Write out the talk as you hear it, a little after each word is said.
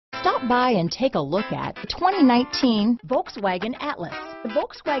Stop by and take a look at the 2019 Volkswagen Atlas. The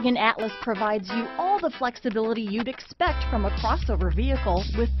Volkswagen Atlas provides you all the flexibility you'd expect from a crossover vehicle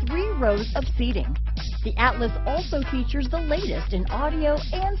with 3 rows of seating. The Atlas also features the latest in audio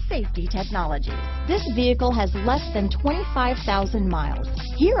and safety technologies. This vehicle has less than 25,000 miles.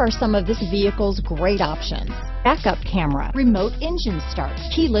 Here are some of this vehicle's great options: backup camera, remote engine start,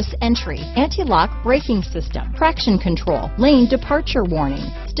 keyless entry, anti-lock braking system, traction control, lane departure warning,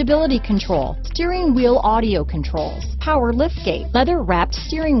 stability control, steering wheel audio controls, power liftgate, leather-wrapped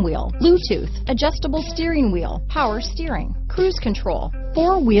steering wheel, Bluetooth, adjustable steering wheel, power steering, cruise control,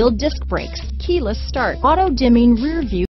 4-wheel disc brakes, keyless start, auto-dimming rear view